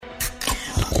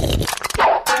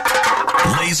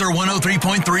Laser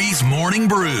 103.3's Morning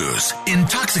Brews,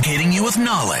 intoxicating you with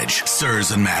knowledge,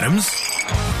 sirs and madams.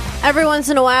 Every once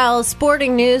in a while,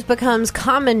 sporting news becomes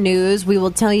common news. We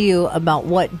will tell you about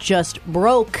what just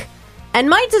broke and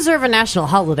might deserve a national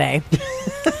holiday.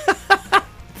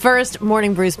 First,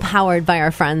 Morning Brews powered by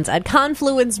our friends at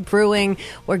Confluence Brewing,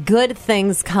 where good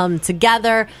things come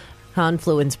together.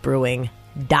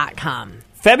 ConfluenceBrewing.com.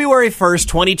 February 1st,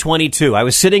 2022. I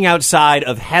was sitting outside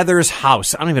of Heather's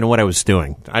house. I don't even know what I was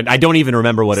doing. I don't even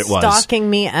remember what it was. Stalking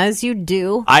me as you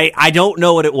do. I don't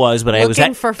know what it was, but I was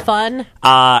looking for fun.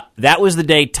 That was the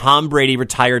day Tom Brady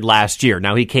retired last year.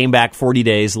 Now, he came back 40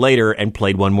 days later and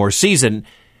played one more season.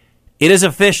 It is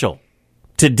official.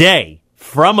 Today,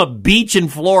 from a beach in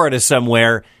Florida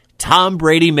somewhere, Tom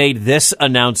Brady made this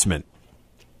announcement.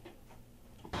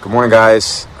 Good morning,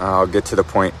 guys. I'll get to the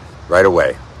point right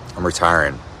away. I'm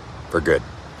retiring for good.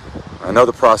 I know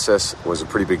the process was a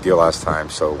pretty big deal last time,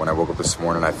 so when I woke up this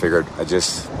morning, I figured I'd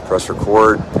just press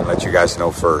record and let you guys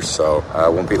know first. So I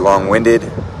won't be long-winded.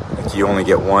 Like, you only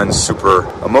get one super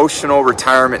emotional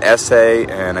retirement essay,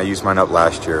 and I used mine up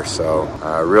last year. So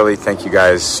really thank you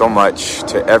guys so much,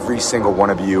 to every single one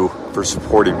of you, for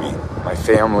supporting me. My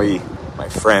family, my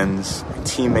friends, my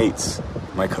teammates,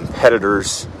 my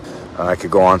competitors. I could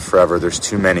go on forever. There's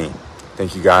too many.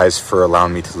 Thank you guys for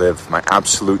allowing me to live my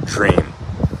absolute dream.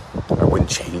 I wouldn't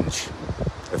change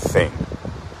a thing.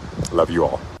 Love you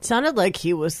all. Sounded like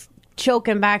he was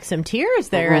choking back some tears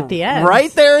there at the end.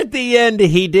 Right there at the end,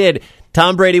 he did.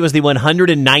 Tom Brady was the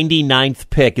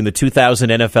 199th pick in the 2000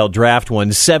 NFL Draft,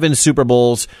 won 7 Super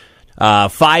Bowls,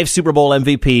 5 Super Bowl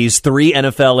MVPs, 3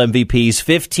 NFL MVPs,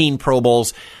 15 Pro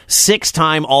Bowls,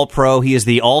 6-time All-Pro. He is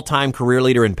the all-time career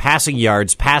leader in passing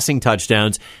yards, passing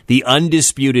touchdowns, the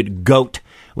undisputed GOAT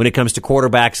when it comes to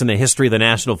quarterbacks in the history of the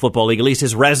National Football League. At least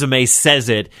his resume says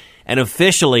it, and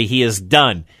officially he is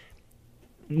done.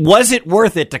 Was it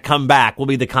worth it to come back will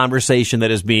be the conversation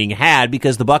that is being had,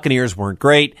 because the Buccaneers weren't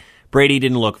great. Brady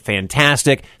didn't look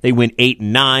fantastic. They went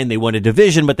 8-9. They won a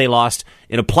division, but they lost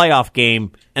in a playoff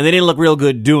game, and they didn't look real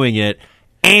good doing it.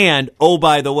 And, oh,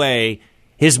 by the way,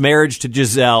 his marriage to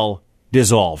Giselle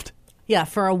dissolved. Yeah,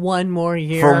 for one more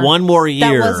year. For one more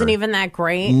year. That wasn't even that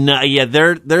great. No, yeah,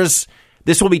 there's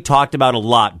this will be talked about a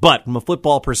lot. But from a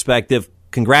football perspective,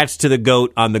 congrats to the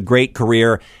GOAT on the great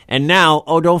career. And now,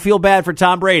 don't feel bad for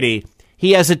Tom Brady.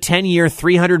 He has a 10-year,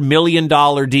 $300 million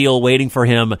deal waiting for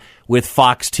him with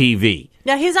Fox TV.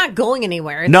 Yeah, he's not going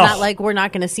anywhere. It's No. not like we're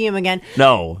not going to see him again.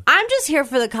 No. I'm just here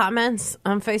for the comments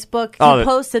on Facebook. He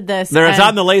posted this. It's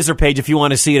on the Laser page if you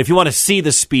want to see it. If you want to see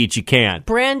the speech, you can.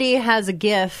 Brandy has a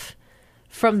GIF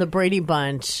from the Brady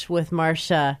Bunch with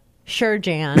Marsha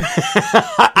Shurjan.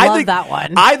 Love that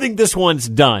one. I think this one's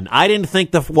done. I didn't think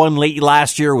the one late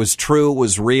last year was true,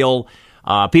 was real.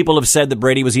 People have said that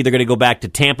Brady was either going to go back to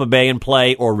Tampa Bay and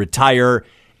play or retire.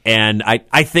 And I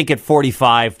think at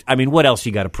 45, I mean, what else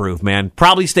you got to prove, man?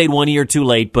 Probably stayed 1 year too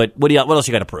late, but what else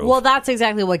you got to prove? Well, that's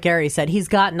exactly what Gary said. He's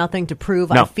got nothing to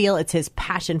prove. No. I feel it's his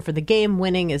passion for the game.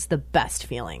 Winning is the best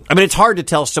feeling. I mean, it's hard to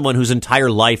tell someone whose entire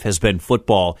life has been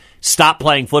football, stop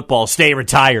playing football, stay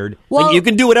retired. Well, and you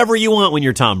can do whatever you want when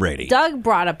you're Tom Brady. Doug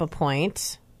brought up a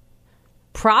point.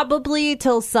 Probably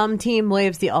till some team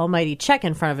waves the almighty check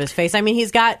in front of his face. I mean,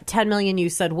 he's got $10 million, you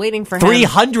said, waiting for him.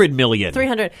 $300 million.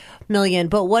 $300 million.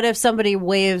 But what if somebody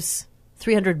waves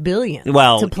 $300 billion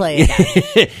to play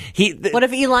again? What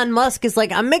if Elon Musk is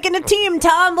like, I'm making a team,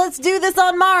 Tom. Let's do this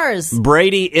on Mars.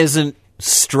 Brady isn't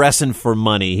stressing for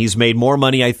money. He's made more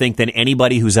money, I think, than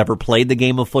anybody who's ever played the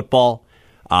game of football.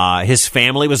 His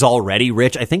family was already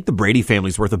rich. I think the Brady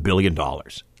family's worth $1 billion.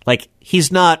 Like,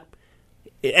 he's not...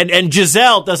 And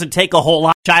Giselle doesn't take a whole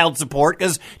lot of child support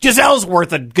because Giselle's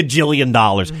worth $1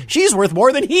 gajillion. She's worth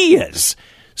more than he is.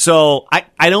 So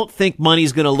I don't think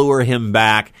money's going to lure him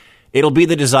back. It'll be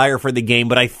the desire for the game.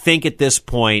 But I think at this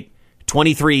point,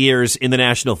 23 years in the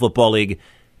National Football League,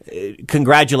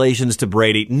 congratulations to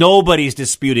Brady. Nobody's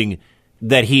disputing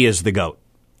that he is the GOAT.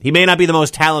 He may not be the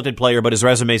most talented player, but his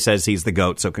resume says he's the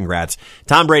GOAT. So congrats.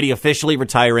 Tom Brady officially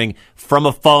retiring from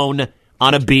a phone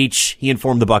on a beach. He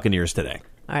informed the Buccaneers today.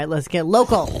 All right, let's get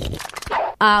local.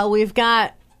 We've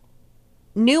got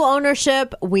new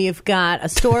ownership. We've got a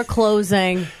store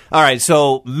closing. All right,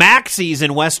 so Maxie's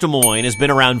in West Des Moines has been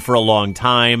around for a long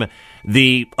time.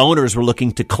 The owners were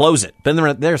looking to close it. Been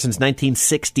there since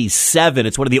 1967.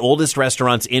 It's one of the oldest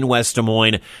restaurants in West Des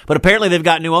Moines, but apparently they've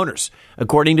got new owners.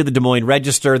 According to the Des Moines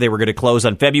Register, they were going to close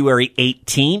on February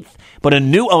 18th, but a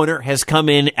new owner has come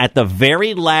in at the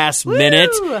very last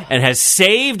minute and has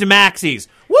saved Maxie's.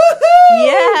 Woohoo!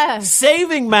 Yes!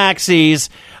 Saving Maxie's.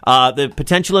 The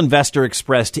potential investor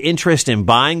expressed interest in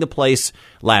buying the place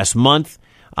last month.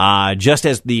 just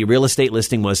as the real estate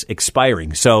listing was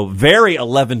expiring. So very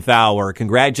 11th hour.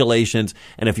 Congratulations.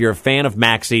 And if you're a fan of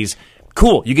Maxie's,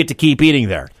 cool, you get to keep eating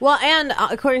there. Well, and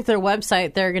according to their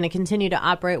website, they're going to continue to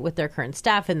operate with their current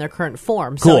staff in their current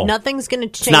form. So Cool. nothing's going to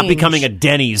change. It's not becoming a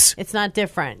Denny's. It's not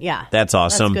different, yeah. That's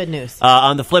awesome. That's good news.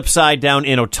 On the flip side, down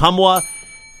in Ottumwa,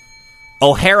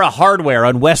 O'Hara Hardware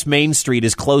on West Main Street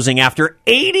is closing after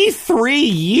 83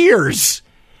 years.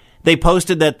 They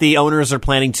posted that the owners are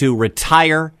planning to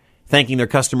retire, thanking their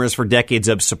customers for decades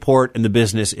of support, and the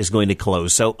business is going to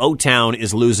close. So O-Town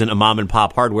is losing a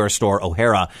mom-and-pop hardware store.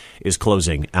 O'Hara is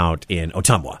closing out in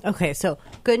Ottumwa. Okay, so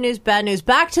good news, bad news.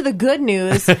 Back to the good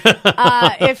news.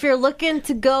 If you're looking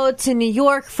to go to New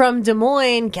York from Des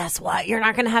Moines, guess what? You're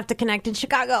not going to have to connect in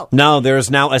Chicago. No,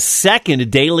 there's now a second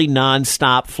daily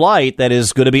nonstop flight that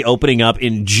is going to be opening up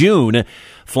in June,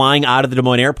 flying out of the Des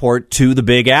Moines airport to the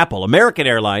Big Apple. American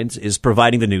Airlines is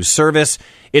providing the new service.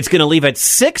 It's going to leave at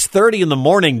 6:30 in the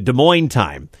morning Des Moines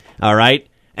time, all right,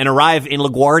 and arrive in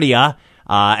LaGuardia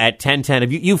at 10:10.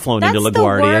 Have you flown into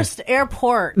LaGuardia? That's the worst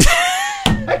airport.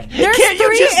 There's Can't you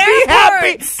 3 just be happy?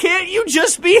 airports. Can't you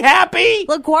just be happy?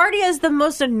 LaGuardia is the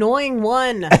most annoying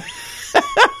one.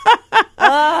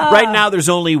 Right now, there's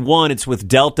only one. It's with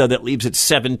Delta that leaves at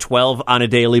 7:12 on a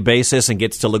daily basis and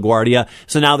gets to LaGuardia.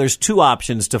 So now there's two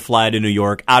options to fly to New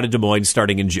York out of Des Moines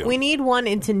starting in June. We need one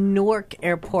into Newark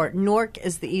Airport. Newark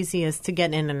is the easiest to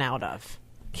get in and out of.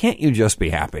 Can't you just be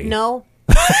happy? No.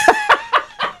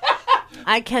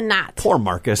 I cannot. Poor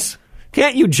Marcus.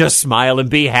 Can't you just smile and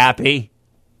be happy?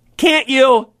 Can't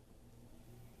you?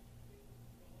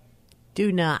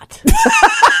 Do not.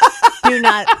 Do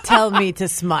not tell me to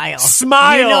smile.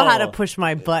 Smile. You know how to push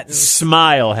my buttons.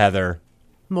 Smile, Heather.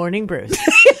 Morning Brews.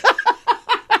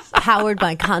 Powered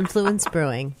by Confluence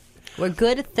Brewing, where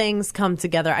good things come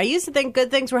together. I used to think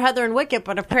good things were Heather and Wicket,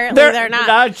 but apparently they're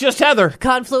not. It's just Heather.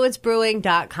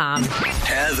 ConfluenceBrewing.com.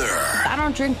 Heather. I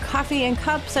don't drink coffee in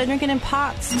cups. I drink it in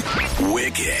pots.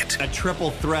 Wicket. A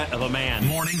triple threat of a man.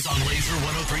 Mornings on Laser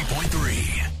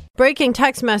 103.3. Breaking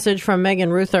text message from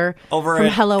Megan Ruther Over from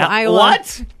at Hello, Iowa.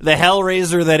 What? The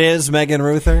Hellraiser that is Megan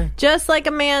Ruther? Just like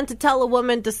a man to tell a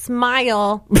woman to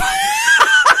smile,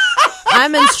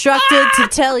 I'm instructed to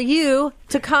tell you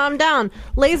to calm down.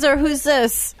 Laser, who's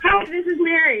this? Hi, this is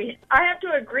Mary. I have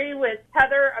to agree with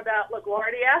Heather about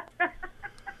LaGuardia.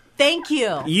 Thank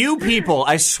you. You people,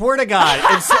 I swear to God,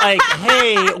 it's like,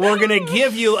 hey, we're going to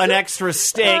give you an extra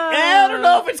steak. I don't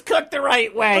know if it's cooked the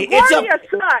right way. LaGuardia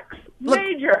sucks.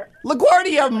 Major.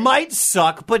 LaGuardia might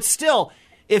suck, but still,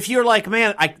 if you're like,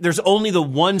 man, there's only the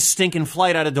one stinking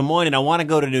flight out of Des Moines and I want to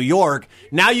go to New York,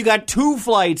 now you got two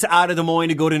flights out of Des Moines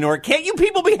to go to New York. Can't you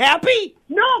people be happy?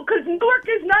 No, because Newark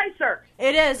is nicer.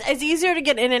 It is. It's easier to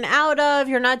get in and out of.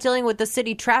 You're not dealing with the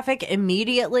city traffic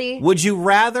immediately. Would you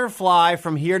rather fly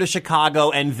from here to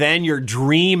Chicago and then your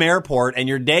dream airport and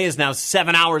your day is now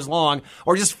 7 hours long,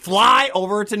 or just fly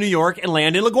over to New York and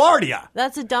land in LaGuardia?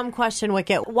 That's a dumb question,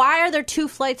 Wicket. Why are there two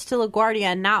flights to LaGuardia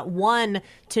and not one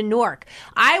to Newark?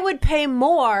 I would pay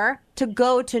more to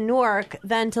go to Newark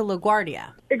than to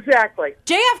LaGuardia. Exactly.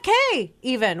 JFK,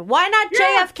 even. Why not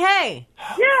Yeah. JFK?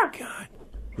 Yeah. God.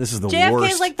 This is the JFK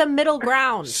worst. is like the middle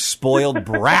ground. Spoiled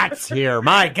brats here.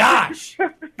 My gosh.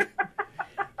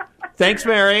 Thanks,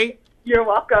 Mary. You're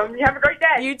welcome. You have a great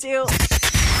day. You too.